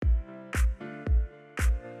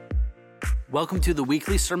Welcome to the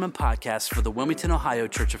weekly sermon podcast for the Wilmington, Ohio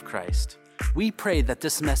Church of Christ. We pray that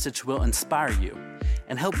this message will inspire you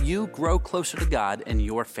and help you grow closer to God in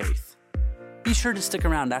your faith. Be sure to stick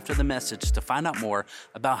around after the message to find out more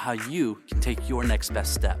about how you can take your next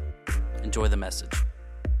best step. Enjoy the message.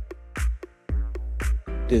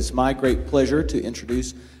 It is my great pleasure to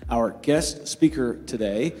introduce our guest speaker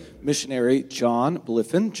today, missionary John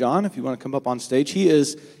Bliffen. John, if you want to come up on stage, he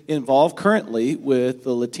is involved currently with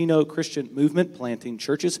the Latino Christian movement, planting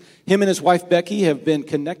churches. Him and his wife Becky have been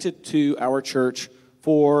connected to our church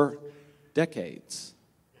for decades.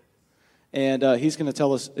 And he's going to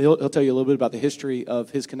tell us, he'll tell you a little bit about the history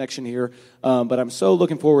of his connection here. But I'm so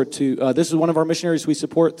looking forward to, this is one of our missionaries we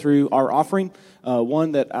support through our offering.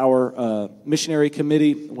 One that our missionary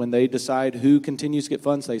committee, when they decide who continues to get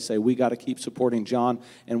funds, they say, we got to keep supporting John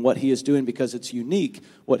and what he is doing because it's unique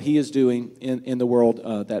what he is doing in the world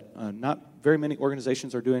that not very many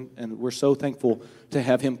organizations are doing. And we're so thankful to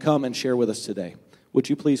have him come and share with us today. Would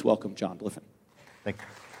you please welcome John Bliffen? Thank you.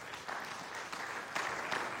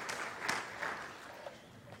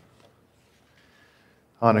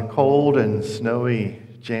 On a cold and snowy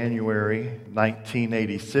January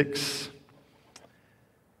 1986,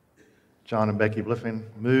 John and Becky Bliffen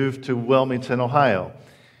moved to Wilmington, Ohio.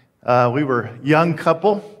 We were a young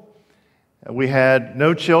couple. We had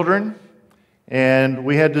no children, and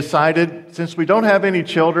we had decided, since we don't have any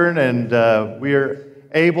children and we are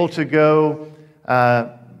able to go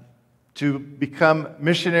to become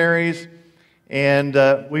missionaries,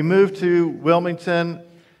 and we moved to Wilmington.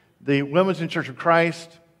 The Wilmington Church of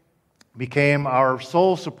Christ became our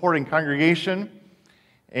sole supporting congregation,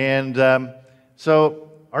 and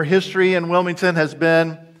so our history in Wilmington has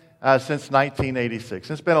been since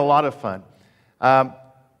 1986. It's been a lot of fun.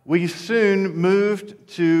 We soon moved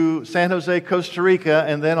to San Jose, Costa Rica,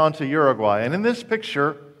 and then on to Uruguay. And in this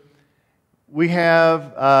picture, we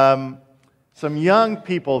have some young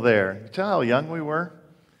people there. You tell how young we were?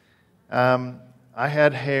 I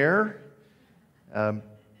had hair.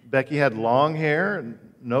 Becky had long hair,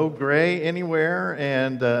 no gray anywhere,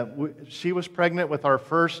 and she was pregnant with our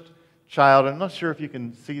first child. I'm not sure if you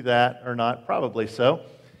can see that or not, probably so.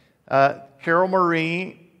 Carol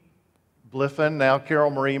Marie Bliffen, now Carol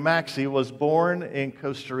Marie Maxey, was born in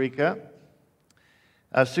Costa Rica.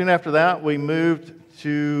 Soon after that, we moved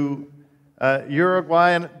to Uruguay,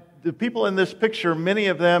 and the people in this picture, many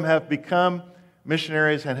of them have become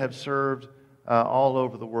missionaries and have served all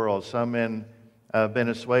over the world, some in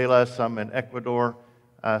Venezuela, some in Ecuador,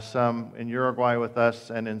 some in Uruguay with us,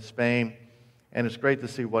 and in Spain. And it's great to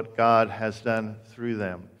see what God has done through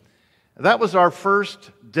them. That was our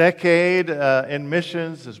first decade in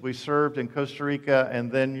missions as we served in Costa Rica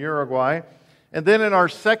and then Uruguay. And then in our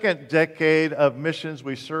second decade of missions,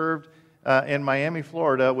 we served in Miami,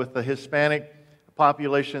 Florida with the Hispanic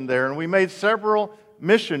population there. And we made several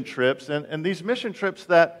mission trips. And these mission trips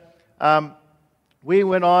that we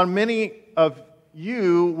went on, many of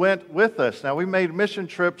you went with us. Now, we made mission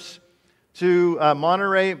trips to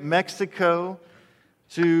Monterrey, Mexico,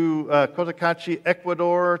 to Cotacachi,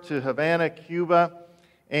 Ecuador, to Havana, Cuba,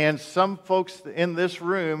 and some folks in this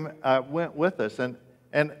room went with us.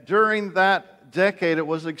 And during that decade, it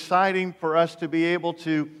was exciting for us to be able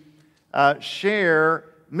to share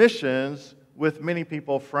missions with many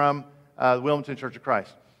people from the Wilmington Church of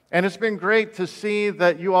Christ. And it's been great to see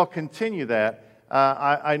that you all continue that.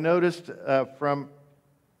 I noticed from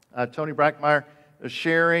Tony Brackmeyer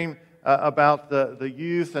sharing about the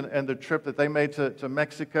youth and the trip that they made to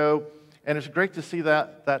Mexico. And it's great to see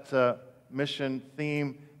that mission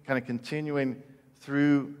theme kind of continuing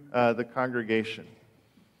through the congregation.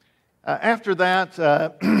 After that,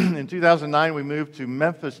 in 2009, we moved to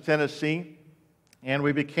Memphis, Tennessee, and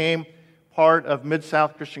we became part of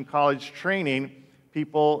Mid-South Christian College training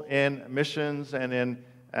people in missions and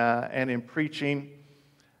in preaching.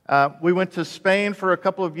 We went to Spain for a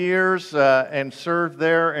couple of years and served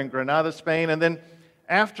there in Granada, Spain. And then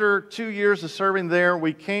after 2 years of serving there,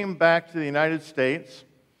 we came back to the United States.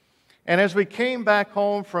 And as we came back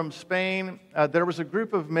home from Spain, there was a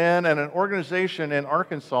group of men and an organization in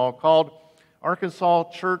Arkansas called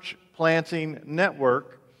Arkansas Church Planting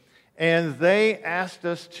Network. And they asked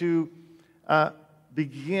us to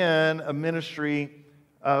begin a ministry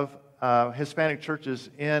of Hispanic churches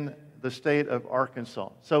in the state of Arkansas.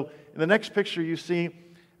 So in the next picture, you see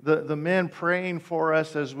the men praying for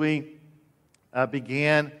us as we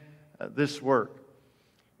began this work.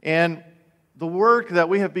 And the work that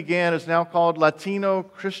we have began is now called Latino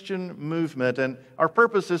Christian Movement, and our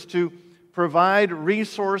purpose is to provide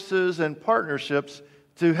resources and partnerships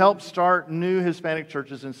to help start new Hispanic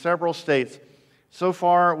churches in several states So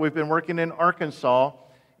far, we've been working in Arkansas,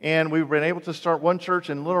 and we've been able to start one church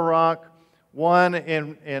in Little Rock. One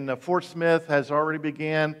in Fort Smith has already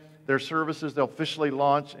began their services. They'll officially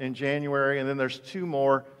launch in January, and then there's 2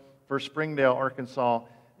 more for Springdale, Arkansas,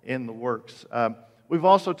 in the works. We've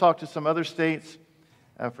also talked to some other states,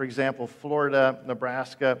 for example, Florida,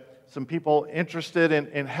 Nebraska, some people interested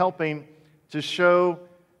in helping to show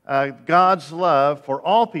God's love for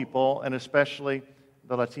all people, and especially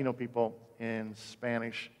the Latino people in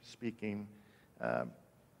Spanish-speaking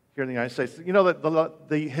here in the United States. You know that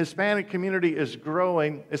the Hispanic community is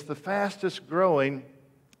growing. It's the fastest growing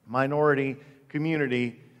minority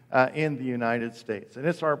community in the United States. And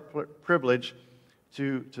it's our privilege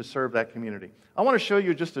to serve that community. I want to show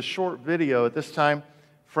you just a short video at this time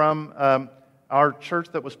from our church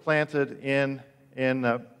that was planted in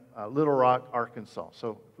Little Rock, Arkansas.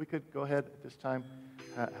 So if we could go ahead at this time,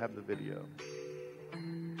 have the video.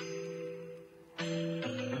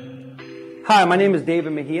 Hi, my name is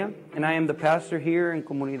David Mejia, and I am the pastor here in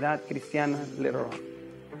Comunidad Cristiana Little Rock.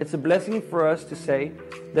 It's a blessing for us to say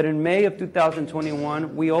that in May of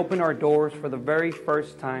 2021, we opened our doors for the very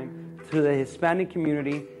first time to the Hispanic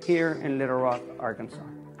community here in Little Rock, Arkansas.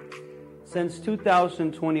 Since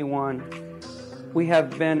 2021, we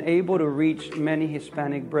have been able to reach many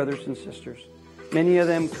Hispanic brothers and sisters, many of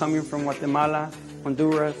them coming from Guatemala,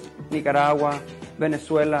 Honduras, Nicaragua,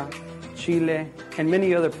 Venezuela, Chile, and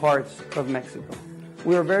many other parts of Mexico.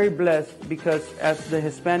 We are very blessed because as the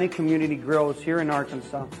Hispanic community grows here in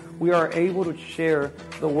Arkansas, we are able to share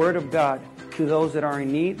the Word of God to those that are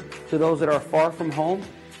in need, to those that are far from home.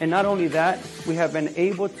 And not only that, we have been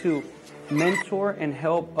able to mentor and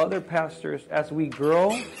help other pastors as we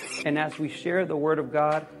grow and as we share the Word of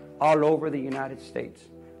God all over the United States.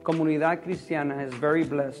 Comunidad Cristiana is very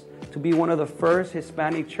blessed to be one of the first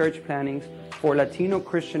Hispanic church plantings for Latino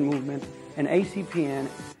Christian Movement and ACPN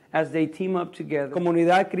as they team up together.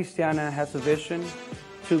 Comunidad Cristiana has a vision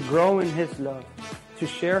to grow in His love, to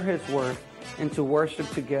share His Word, and to worship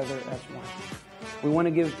together as one. We want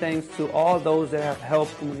to give thanks to all those that have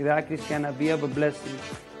helped Comunidad Cristiana be of a blessing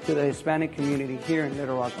to the Hispanic community here in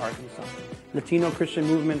Little Rock, Arkansas. Latino Christian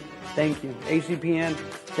Movement, thank you. ACPN,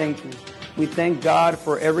 thank you. We thank God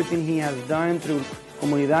for everything He has done through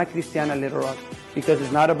Comunidad Cristiana Little Rock, because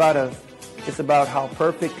it's not about us, it's about how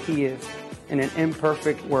perfect He is in an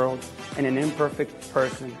imperfect world and an imperfect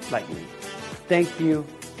person like me. Thank you.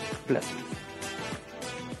 Blessings.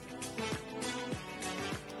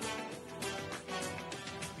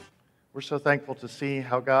 We're so thankful to see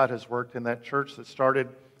how God has worked in that church that started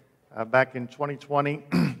back in 2020,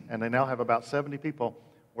 and they now have about 70 people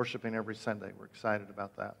worshiping every Sunday. We're excited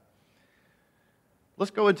about that.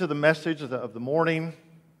 Let's go into the message of the morning.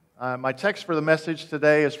 My text for the message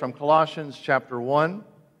today is from Colossians chapter 1,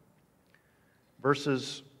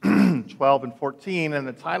 verses 12 and 14, and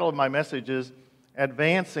the title of my message is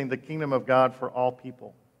Advancing the Kingdom of God for All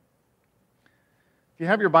People. If you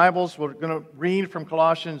have your Bibles, we're going to read from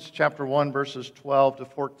Colossians chapter 1, verses 12 to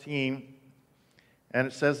 14, and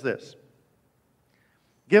it says this: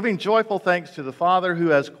 Giving joyful thanks to the Father who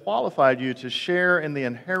has qualified you to share in the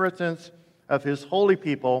inheritance of His holy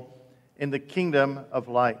people in the kingdom of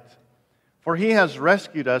light. For He has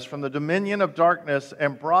rescued us from the dominion of darkness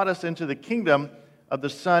and brought us into the kingdom of the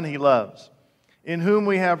Son He loves, in whom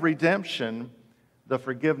we have redemption, the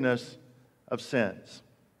forgiveness of sins.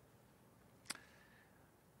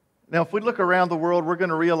 Now, if we look around the world, we're going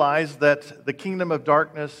to realize that the kingdom of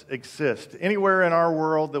darkness exists. Anywhere in our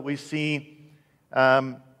world that we see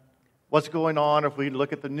what's going on, if we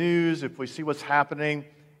look at the news, if we see what's happening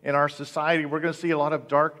in our society, we're going to see a lot of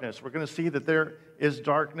darkness. We're going to see that there is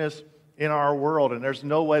darkness in our world, and there's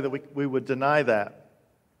no way that we would deny that.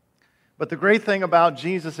 But the great thing about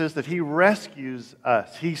Jesus is that He rescues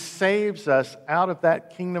us. He saves us out of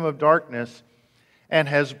that kingdom of darkness and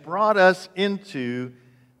has brought us into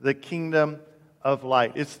the kingdom of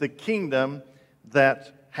light. It's the kingdom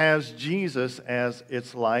that has Jesus as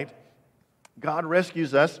its light. God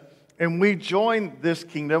rescues us, and we join this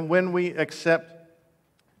kingdom when we accept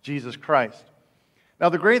Jesus Christ. Now,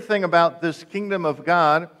 the great thing about this kingdom of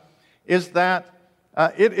God is that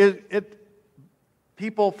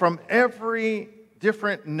people from every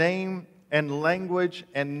different name and language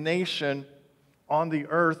and nation on the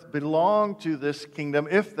earth belong to this kingdom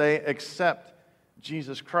if they accept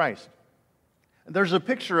Jesus Christ. There's a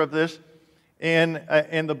picture of this in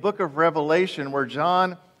the book of Revelation where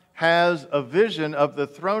John has a vision of the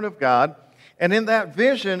throne of God. And in that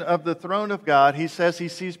vision of the throne of God, he says he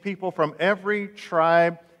sees people from every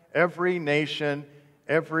tribe, every nation,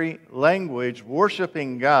 every language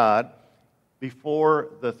worshiping God before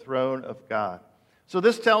the throne of God. So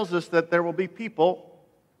this tells us that there will be people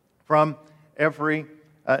from every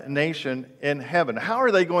nation in heaven. How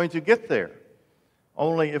are they going to get there?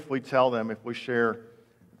 Only if we tell them, if we share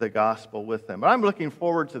the gospel with them. But I'm looking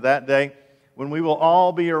forward to that day when we will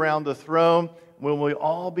all be around the throne, when we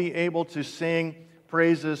all be able to sing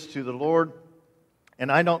praises to the Lord. And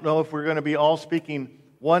I don't know if we're going to be all speaking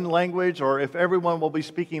one language or if everyone will be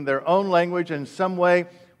speaking their own language in some way.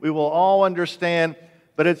 We will all understand.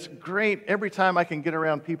 But it's great every time I can get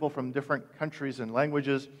around people from different countries and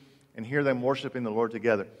languages and hear them worshiping the Lord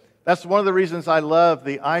together. That's one of the reasons I love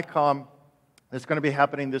the ICOM that's going to be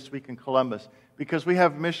happening this week in Columbus, because we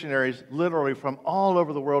have missionaries literally from all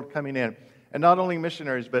over the world coming in. And not only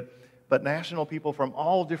missionaries, but national people from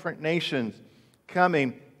all different nations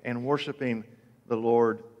coming and worshiping the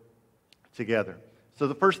Lord together. So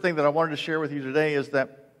the first thing that I wanted to share with you today is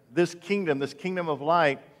that this kingdom of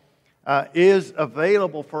light, is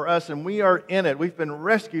available for us, and we are in it. We've been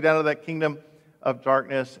rescued out of that kingdom of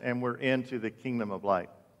darkness, and we're into the kingdom of light.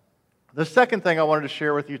 The second thing I wanted to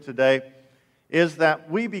share with you today is that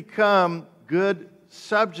we become good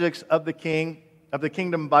subjects of the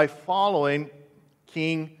kingdom by following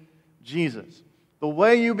King Jesus. The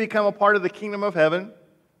way you become a part of the kingdom of heaven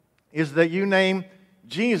is that you name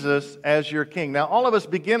Jesus as your king. Now, all of us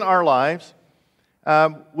begin our lives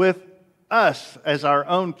with us as our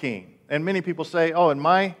own king. And many people say, oh, in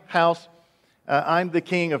my house, I'm the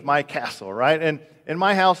king of my castle, right? And in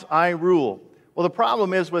my house, I rule. Well, the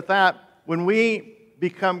problem is with that, when we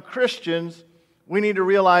become Christians, we need to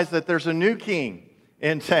realize that there's a new king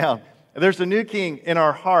in town. There's a new king in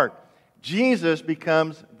our heart. Jesus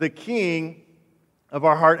becomes the king of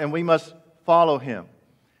our heart, and we must follow him.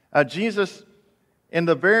 Jesus, in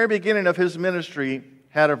the very beginning of his ministry,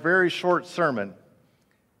 had a very short sermon.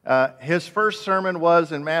 His first sermon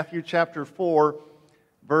was in Matthew chapter 4,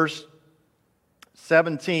 verse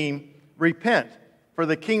 17, "Repent, for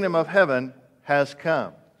the kingdom of heaven has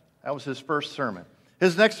come." That was his first sermon.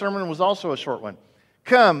 His next sermon was also a short one.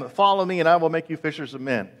 "Come, follow me, and I will make you fishers of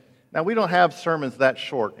men." Now, we don't have sermons that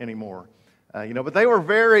short anymore, but they were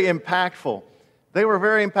very impactful. They were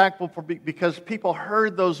very impactful because people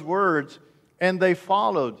heard those words, and they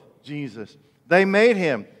followed Jesus. They made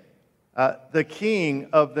him the king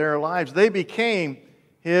of their lives. They became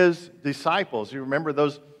his disciples. You remember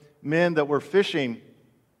those men that were fishing,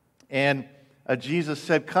 and Jesus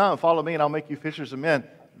said, "Come, follow me, and I'll make you fishers of men."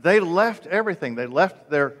 They left everything. They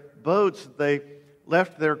left their boats. They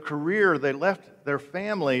left their career. They left their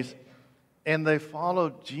families, and they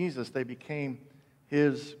followed Jesus. They became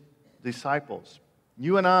his disciples.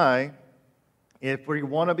 You and I, if we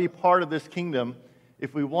want to be part of this kingdom,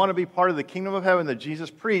 if we want to be part of the kingdom of heaven that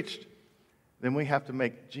Jesus preached, then we have to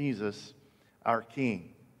make Jesus our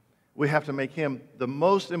king. We have to make him the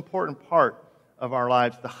most important part of our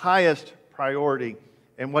lives, the highest priority.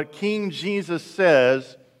 And what King Jesus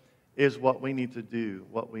says is what we need to do,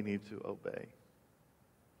 what we need to obey.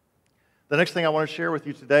 The next thing I want to share with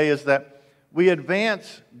you today is that we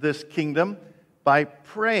advance this kingdom by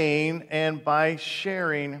praying and by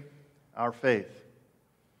sharing our faith.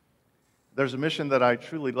 There's a mission that I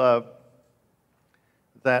truly love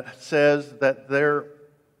that says that their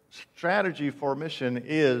strategy for mission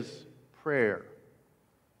is prayer.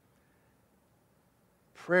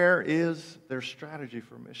 Prayer is their strategy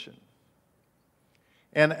for mission.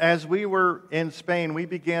 And as we were in Spain, we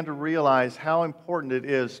began to realize how important it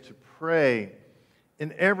is to pray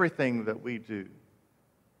in everything that we do.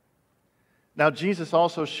 Now, Jesus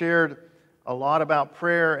also shared a lot about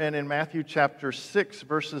prayer, and in Matthew chapter 6,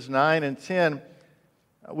 verses 9 and 10,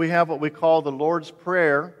 we have what we call the Lord's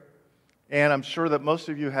Prayer, and I'm sure that most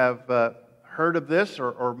of you have heard of this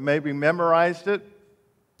or maybe memorized it.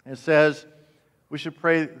 It says, we should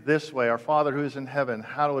pray this way: Our Father who is in heaven,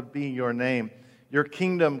 hallowed be your name. Your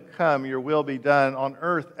kingdom come, your will be done on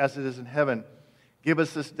earth as it is in heaven. Give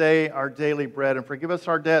us this day our daily bread, and forgive us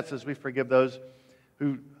our debts as we forgive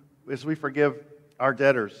our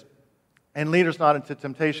debtors. And lead us not into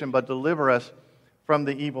temptation, but deliver us from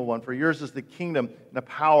the evil one. For yours is the kingdom, and the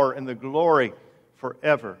power, and the glory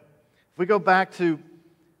forever. If we go back to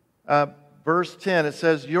verse 10, it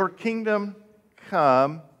says, your kingdom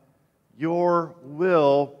come, your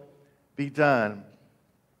will be done.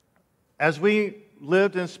 As we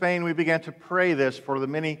lived in Spain, we began to pray this for the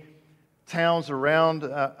many towns around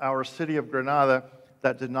our city of Granada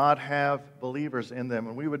that did not have believers in them.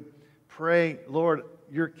 And we would pray, Lord,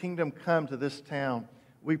 your kingdom come to this town.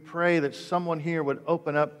 We pray that someone here would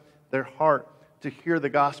open up their heart to hear the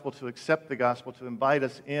gospel, to accept the gospel, to invite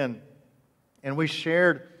us in. And we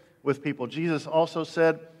shared with people. Jesus also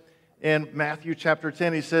said in Matthew chapter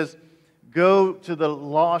 10, he says, go to the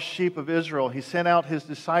lost sheep of Israel. He sent out his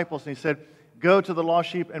disciples and he said, go to the lost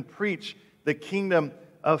sheep and preach the kingdom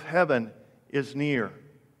of heaven is near.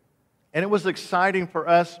 And it was exciting for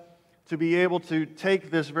us to be able to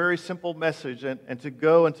take this very simple message and to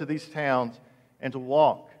go into these towns and to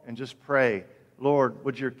walk and just pray, Lord,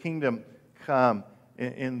 would your kingdom come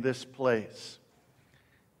in this place?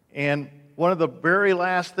 And one of the very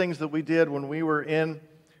last things that we did when we were in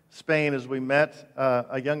Spain is we met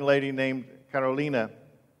a young lady named Carolina.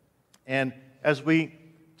 And as we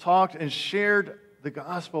talked and shared the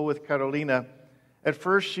gospel with Carolina, at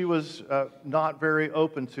first she was not very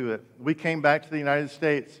open to it. We came back to the United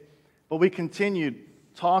States, but we continued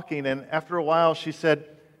talking. And after a while she said,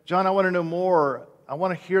 John, I want to know more. I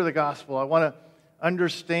want to hear the gospel. I want to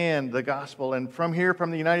understand the gospel. And from here,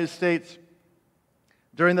 from the United States,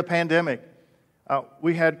 during the pandemic,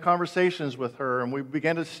 we had conversations with her, and we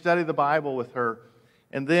began to study the Bible with her.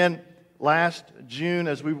 And then last June,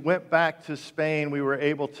 as we went back to Spain, we were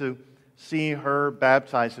able to see her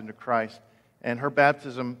baptized into Christ. And her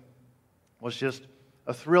baptism was just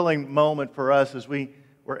a thrilling moment for us as we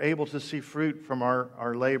were able to see fruit from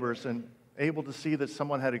our labors and able to see that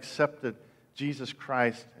someone had accepted Jesus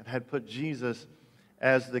Christ and had put Jesus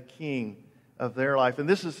as the King of their life. And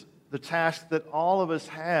this is the task that all of us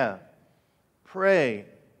have. Pray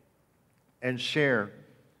and share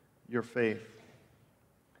your faith.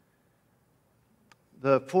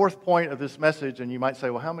 The fourth point of this message, and you might say,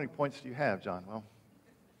 well, how many points do you have, John? Well,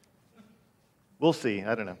 we'll see.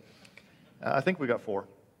 I don't know. I think we got 4.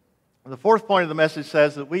 The fourth point of the message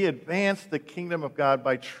says that we advance the kingdom of God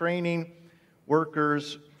by training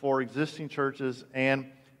workers for existing churches and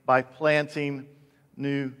by planting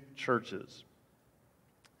new churches.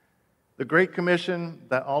 The Great Commission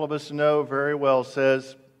that all of us know very well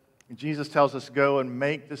says, Jesus tells us, go and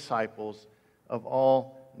make disciples of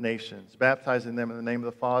all nations, baptizing them in the name of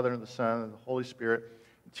the Father and the Son and the Holy Spirit,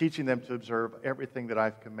 teaching them to observe everything that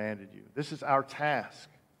I've commanded you. This is our task.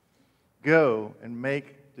 Go and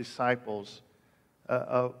make disciples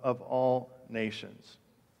of all nations.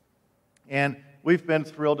 And we've been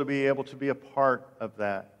thrilled to be able to be a part of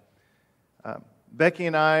that. Becky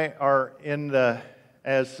and I are in the,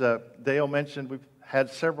 as Dale mentioned, we've had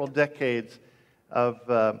several decades of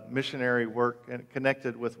missionary work and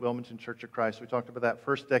connected with Wilmington Church of Christ. We talked about that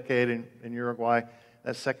first decade in Uruguay,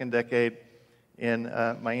 that second decade in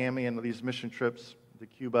Miami and these mission trips to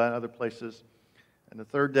Cuba and other places, and the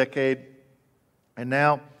third decade. And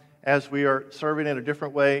now, as we are serving in a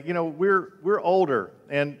different way, you know, we're older,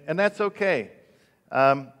 and that's okay.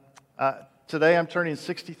 Today I'm turning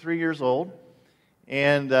 63 years old,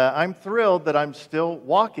 and I'm thrilled that I'm still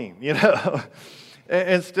walking, you know,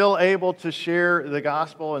 and still able to share the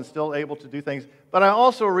gospel and still able to do things. But I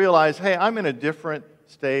also realize, hey, I'm in a different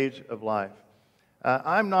stage of life.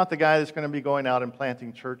 I'm not the guy that's going to be going out and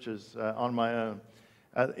planting churches on my own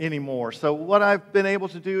anymore. So what I've been able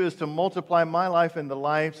to do is to multiply my life in the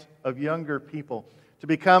lives of younger people, to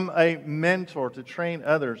become a mentor, to train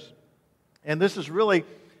others. And this is really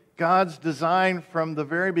God's design from the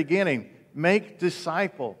very beginning. Make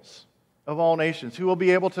disciples of all nations who will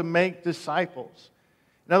be able to make disciples.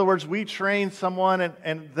 In other words, we train someone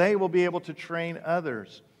and they will be able to train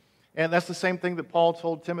others. And that's the same thing that Paul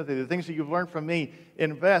told Timothy. The things that you've learned from me,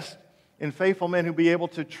 invest in faithful men who will be able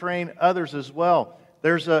to train others as well.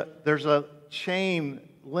 There's a chain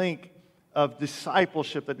link of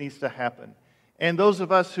discipleship that needs to happen. And those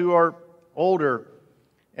of us who are older,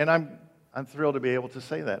 and I'm thrilled to be able to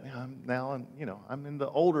say that. I'm in the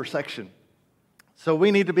older section. So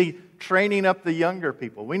we need to be training up the younger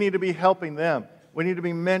people. We need to be helping them. We need to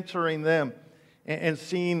be mentoring them and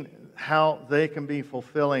seeing how they can be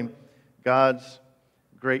fulfilling God's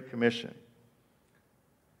Great Commission.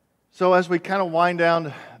 So as we kind of wind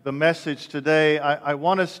down the message today, I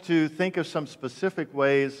want us to think of some specific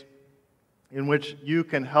ways in which you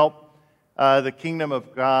can help the kingdom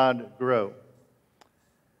of God grow.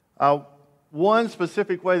 One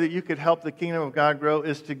specific way that you could help the kingdom of God grow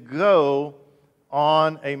is to go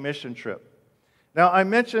on a mission trip. Now, I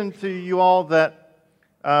mentioned to you all that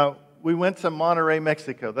we went to Monterrey,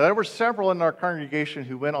 Mexico. There were several in our congregation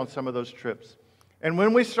who went on some of those trips. And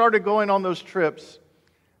when we started going on those trips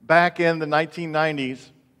back in the 1990s,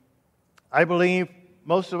 I believe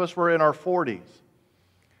most of us were in our 40s.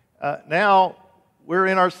 Now, we're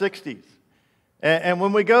in our 60s. And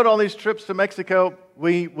when we go to all these trips to Mexico,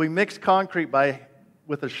 we mix concrete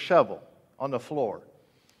with a shovel on the floor.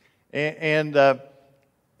 And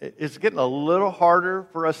it's getting a little harder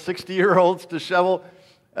for us 60-year-olds to shovel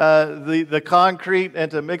the concrete and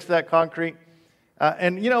to mix that concrete.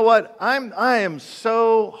 And you know what? I am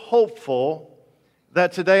so hopeful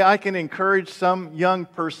that today I can encourage some young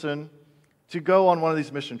person to go on one of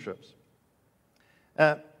these mission trips.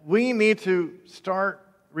 We need to start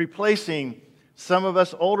replacing some of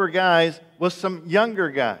us older guys with some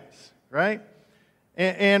younger guys, right?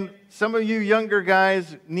 And some of you younger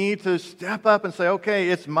guys need to step up and say, okay,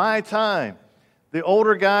 it's my time. The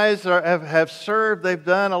older guys have served, they've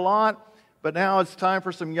done a lot, but now it's time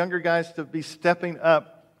for some younger guys to be stepping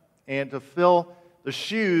up and to fill the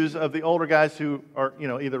shoes of the older guys who are,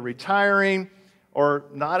 either retiring or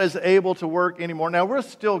not as able to work anymore. Now, we'll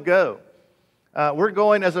still go. We're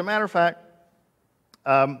going, as a matter of fact,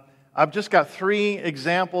 I've just got 3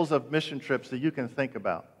 examples of mission trips that you can think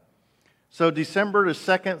about. So December the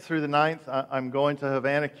 2nd through the 9th, I'm going to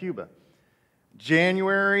Havana, Cuba.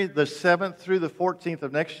 January the 7th through the 14th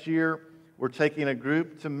of next year, we're taking a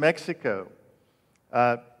group to Mexico,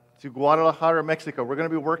 to Guadalajara, Mexico. We're going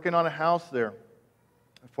to be working on a house there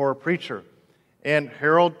for a preacher. And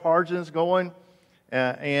Harold Pargin's going,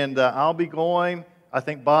 and I'll be going. I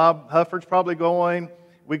think Bob Hufford's probably going.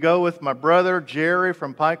 We go with my brother, Jerry,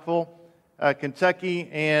 from Pikeville, Kentucky,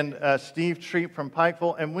 and Steve Treat from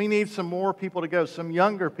Pikeville. And we need some more people to go, some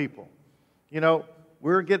younger people.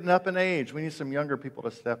 We're getting up in age. We need some younger people to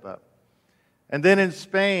step up. And then in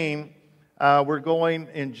Spain, we're going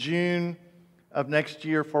in June of next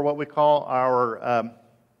year for what we call our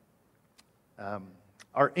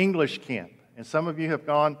English camp. And some of you have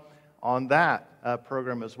gone on that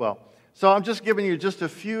program as well. So I'm just giving you just a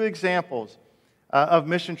few examples of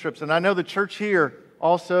mission trips. And I know the church here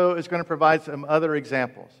also is going to provide some other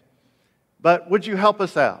examples. But would you help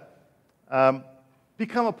us out?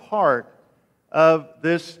 Become a part of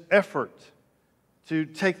this effort to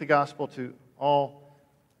take the gospel to all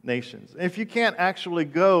nations. If you can't actually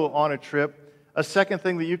go on a trip, a second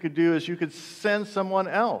thing that you could do is you could send someone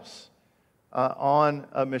else on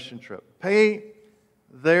a mission trip. Pay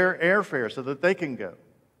their airfare so that they can go.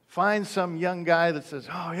 Find some young guy that says,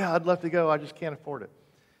 oh yeah, I'd love to go, I just can't afford it.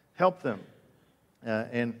 Help them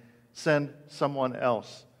and send someone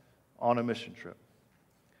else on a mission trip.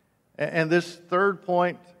 And this third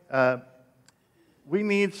point, we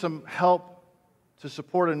need some help to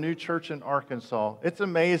support a new church in Arkansas. It's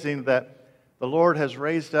amazing that the Lord has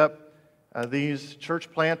raised up these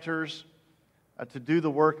church planters to do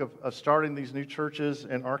the work of starting these new churches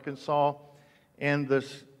in Arkansas. And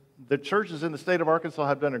the churches in the state of Arkansas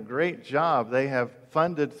have done a great job. They have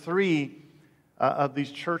funded 3 of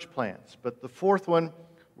these church plants. But the 4th one,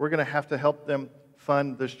 we're going to have to help them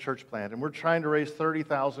fund this church plant. And we're trying to raise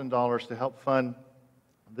 $30,000 to help fund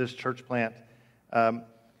this church plant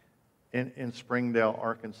in Springdale,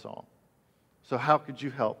 Arkansas. So how could you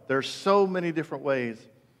help? There's so many different ways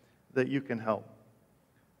that you can help.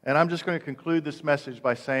 And I'm just going to conclude this message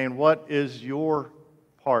by saying, what is your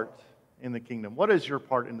part in the kingdom? What is your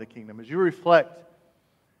part in the kingdom? As you reflect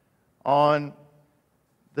on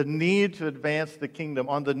the need to advance the kingdom,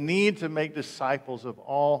 on the need to make disciples of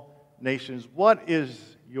all nations, what is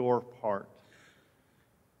your part?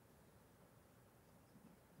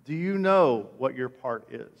 Do you know what your part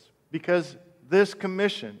is? Because this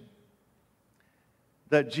commission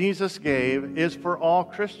that Jesus gave is for all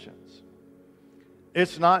Christians.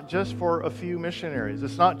 It's not just for a few missionaries.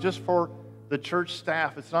 It's not just for the church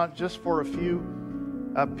staff. It's not just for a few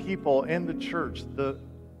people in the church. The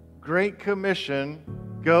Great Commission,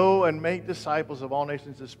 go and make disciples of all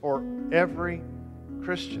nations, is for every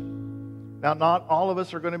Christian. Now, not all of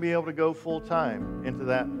us are going to be able to go full time into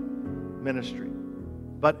that ministry,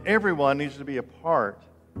 but everyone needs to be a part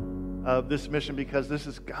of this mission because this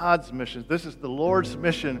is God's mission. This is the Lord's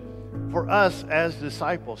mission for us as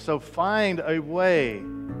disciples. So find a way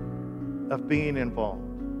of being involved.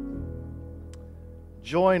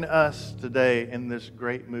 Join us today in this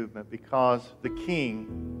great movement because the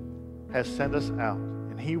King has sent us out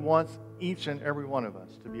and He wants each and every one of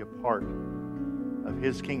us to be a part of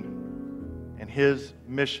His kingdom and His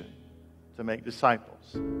mission to make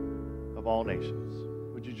disciples of all nations.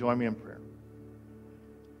 Would you join me in prayer?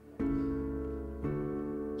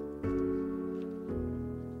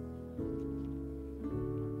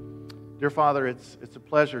 Dear Father, it's a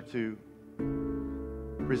pleasure to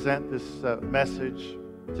present this message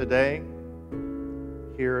today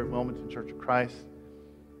here at Wilmington Church of Christ.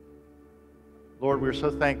 Lord, we're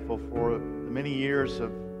so thankful for the many years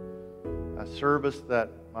of service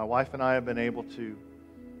that my wife and I have been able to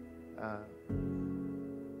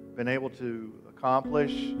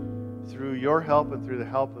accomplish through your help and through the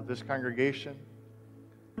help of this congregation.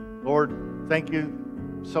 Lord, thank you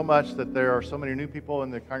so much that there are so many new people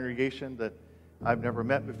in the congregation that I've never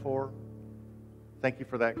met before. Thank you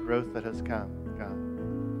for that growth that has come,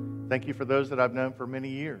 God. Thank you for those that I've known for many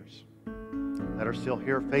years that are still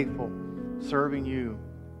here faithful, serving you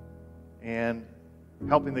and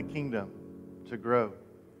helping the kingdom to grow.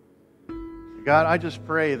 God, I just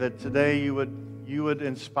pray that today you would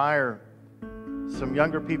inspire some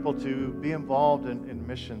younger people to be involved in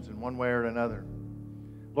missions in one way or another.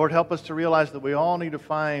 Lord, help us to realize that we all need to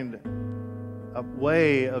find a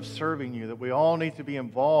way of serving you, that we all need to be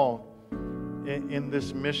involved in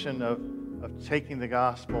this mission of taking the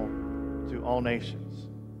gospel to all nations.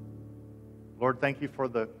 Lord, thank you for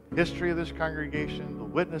the history of this congregation, the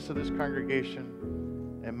witness of this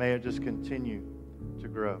congregation, and may it just continue to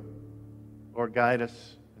grow. Lord, guide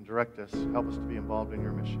us and direct us. Help us to be involved in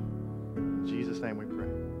your mission. In Jesus' name we pray.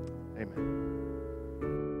 Amen.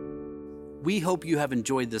 We hope you have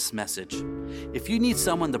enjoyed this message. If you need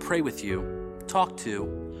someone to pray with you, talk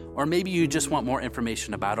to, or maybe you just want more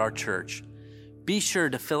information about our church, be sure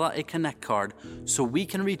to fill out a Connect card so we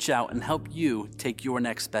can reach out and help you take your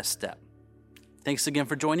next best step. Thanks again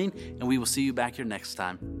for joining, and we will see you back here next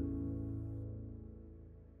time.